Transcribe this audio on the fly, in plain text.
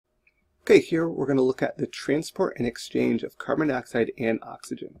Okay, here we're going to look at the transport and exchange of carbon dioxide and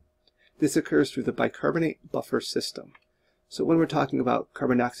oxygen. This occurs through the bicarbonate buffer system. So when we're talking about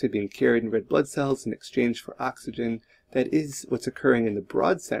carbon dioxide being carried in red blood cells in exchange for oxygen, that is what's occurring in the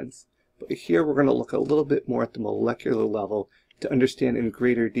broad sense, but here we're going to look a little bit more at the molecular level to understand in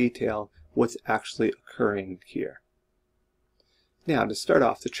greater detail what's actually occurring here. Now, to start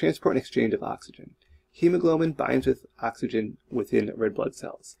off, the transport and exchange of oxygen. Hemoglobin binds with oxygen within red blood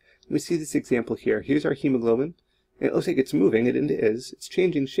cells. We see this example here. Here's our hemoglobin, and it looks like it's moving, and it is. It's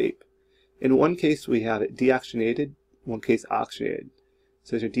changing shape. In one case, we have it deoxygenated, one case oxygenated.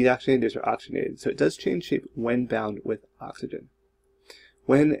 So these are deoxygenated, these are oxygenated. So it does change shape when bound with oxygen.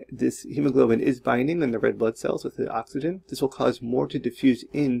 When this hemoglobin is binding in the red blood cells with the oxygen, this will cause more to diffuse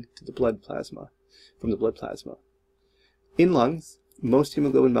into the blood plasma, from the blood plasma. In lungs, most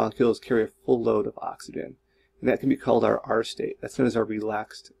hemoglobin molecules carry a full load of oxygen, and that can be called our R state. That's known as our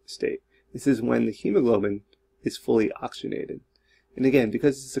relaxed state. This is when the hemoglobin is fully oxygenated. And again,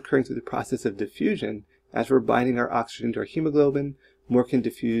 because this is occurring through the process of diffusion, as we're binding our oxygen to our hemoglobin, more can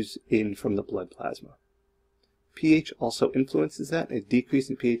diffuse in from the blood plasma. pH also influences that. A decrease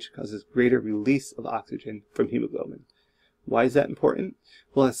in pH causes greater release of oxygen from hemoglobin. Why is that important?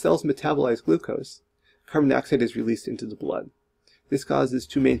 Well, as cells metabolize glucose, carbon dioxide is released into the blood. This causes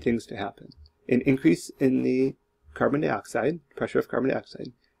two main things to happen: an increase in the carbon dioxide, pressure of carbon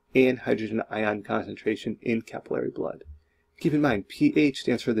dioxide, and hydrogen ion concentration in capillary blood. Keep in mind, pH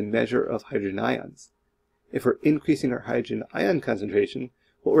stands for the measure of hydrogen ions. If we're increasing our hydrogen ion concentration,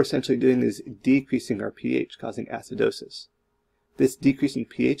 what we're essentially doing is decreasing our pH, causing acidosis. This decrease in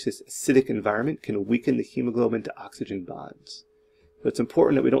pH, this acidic environment, can weaken the hemoglobin to oxygen bonds. So it's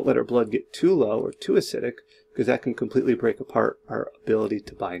important that we don't let our blood get too low or too acidic, because that can completely break apart our ability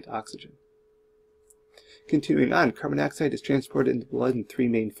to bind oxygen. Continuing on, carbon dioxide is transported into blood in three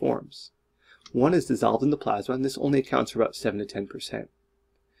main forms. One is dissolved in the plasma, and this only accounts for about 7 to 10%. It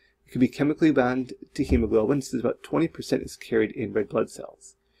can be chemically bound to hemoglobin. This is about 20% is carried in red blood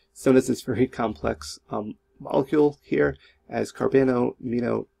cells. It's known as this very complex molecule here as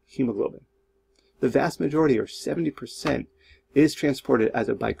carbanoaminohemoglobin. The vast majority, or 70%, is transported as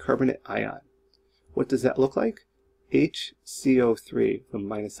a bicarbonate ion. What does that look like? HCO3, the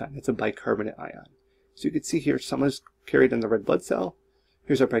minus sign. That's a bicarbonate ion. So you can see here, some is carried in the red blood cell.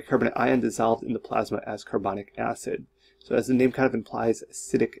 Here's our bicarbonate ion dissolved in the plasma as carbonic acid. So as the name kind of implies,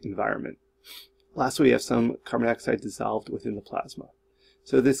 acidic environment. Lastly, we have some carbon dioxide dissolved within the plasma.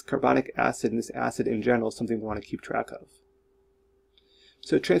 So this carbonic acid and this acid in general is something we want to keep track of.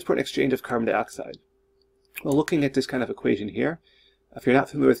 So transport and exchange of carbon dioxide. Well, looking at this kind of equation here, if you're not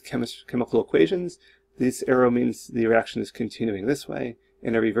familiar with chemical equations, this arrow means the reaction is continuing this way,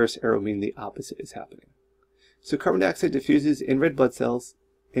 and a reverse arrow means the opposite is happening. So carbon dioxide diffuses in red blood cells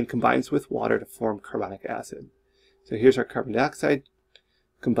and combines with water to form carbonic acid. So here's our carbon dioxide,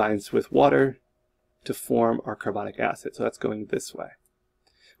 combines with water to form our carbonic acid. So that's going this way,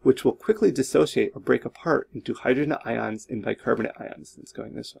 which will quickly dissociate or break apart into hydrogen ions and bicarbonate ions. That's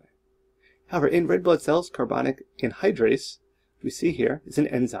going this way. However, in red blood cells, carbonic anhydrase, we see here, is an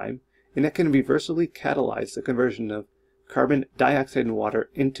enzyme, and that can reversibly catalyze the conversion of carbon dioxide and water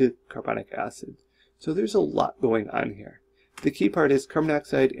into carbonic acid. So there's a lot going on here. The key part is carbon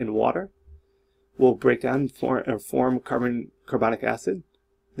dioxide and water will break down and form carbonic acid.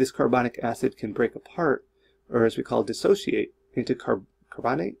 This carbonic acid can break apart, or as we call dissociate, into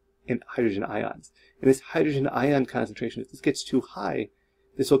carbonate and hydrogen ions. And this hydrogen ion concentration, if this gets too high,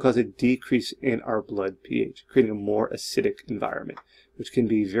 this will cause a decrease in our blood pH, creating a more acidic environment, which can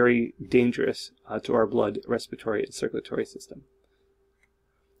be very dangerous to our blood, respiratory, and circulatory system.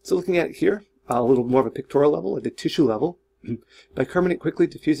 So looking at it here, a little more of a pictorial level, at the tissue level, bicarbonate quickly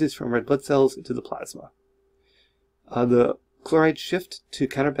diffuses from red blood cells into the plasma. The chloride shift to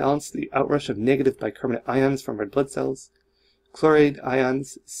counterbalance the outrush of negative bicarbonate ions from red blood cells. Chloride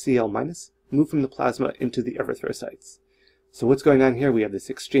ions, Cl-, move from the plasma into the erythrocytes. So what's going on here? We have this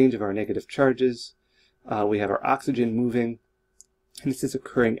exchange of our negative charges. We have our oxygen moving, and this is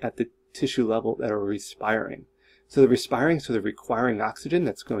occurring at the tissue level that are respiring. So they're respiring, so they're requiring oxygen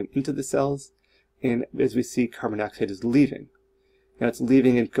that's going into the cells, and as we see, carbon dioxide is leaving. Now it's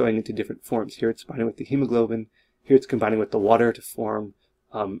leaving and going into different forms. Here it's binding with the hemoglobin. Here it's combining with the water to form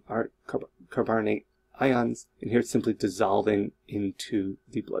our carbonate ions, and here it's simply dissolving into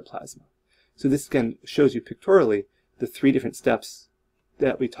the blood plasma. So this again shows you pictorially the three different steps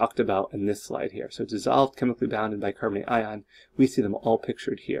that we talked about in this slide here. So dissolved, chemically bound, and bicarbonate ion, we see them all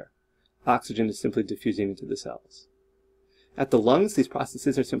pictured here. Oxygen is simply diffusing into the cells. At the lungs, these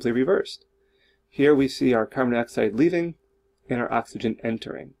processes are simply reversed. Here we see our carbon dioxide leaving and our oxygen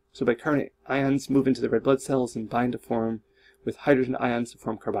entering. So bicarbonate ions move into the red blood cells and bind to form with hydrogen ions to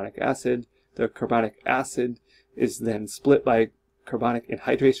form carbonic acid. The carbonic acid is then split by carbonic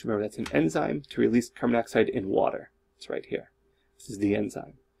anhydrase, remember that's an enzyme, to release carbon dioxide in water. It's right here. This is the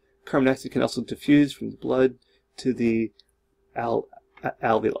enzyme. Carbon dioxide can also diffuse from the blood to the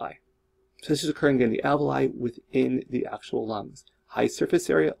alveoli. So this is occurring in the alveoli within the actual lungs. High surface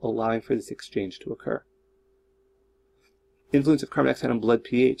area allowing for this exchange to occur. Influence of carbon dioxide on blood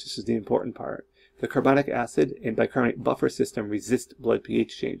pH. This is the important part. The carbonic acid and bicarbonate buffer system resist blood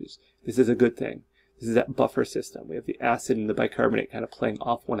pH changes. This is a good thing. This is that buffer system. We have the acid and the bicarbonate kind of playing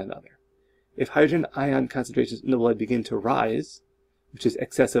off one another. If hydrogen ion concentrations in the blood begin to rise, which is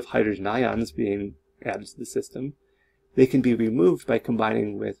excessive hydrogen ions being added to the system, they can be removed by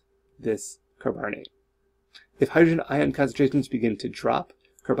combining with this carbonate. If hydrogen ion concentrations begin to drop,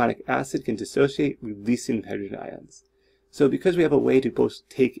 carbonic acid can dissociate, releasing hydrogen ions. So because we have a way to both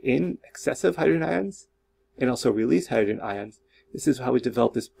take in excessive hydrogen ions and also release hydrogen ions, this is how we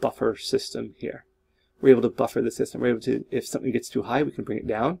develop this buffer system here. We're able to buffer the system. We're able to, if something gets too high, we can bring it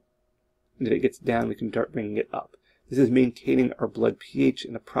down. And if it gets down, we can start bringing it up. This is maintaining our blood pH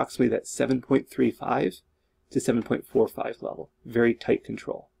in approximately that 7.35 to 7.45 level. Very tight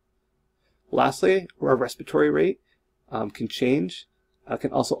control. Lastly, our respiratory rate can change,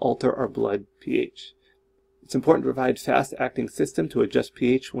 can also alter our blood pH. It's important to provide fast-acting system to adjust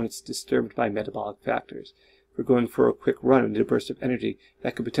pH when it's disturbed by metabolic factors. If we're going for a quick run and need a burst of energy,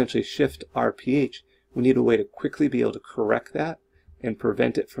 that could potentially shift our pH. We need a way to quickly be able to correct that and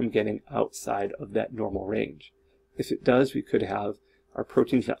prevent it from getting outside of that normal range. If it does, we could have our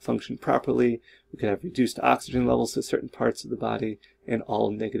proteins not function properly, we could have reduced oxygen levels to certain parts of the body, and all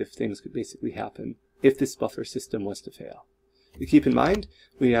negative things could basically happen if this buffer system was to fail. You keep in mind,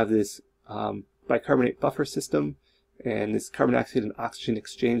 we have this bicarbonate buffer system and this carbon dioxide and oxygen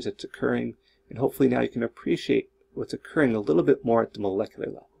exchange that's occurring, and hopefully now you can appreciate what's occurring a little bit more at the molecular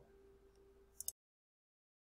level.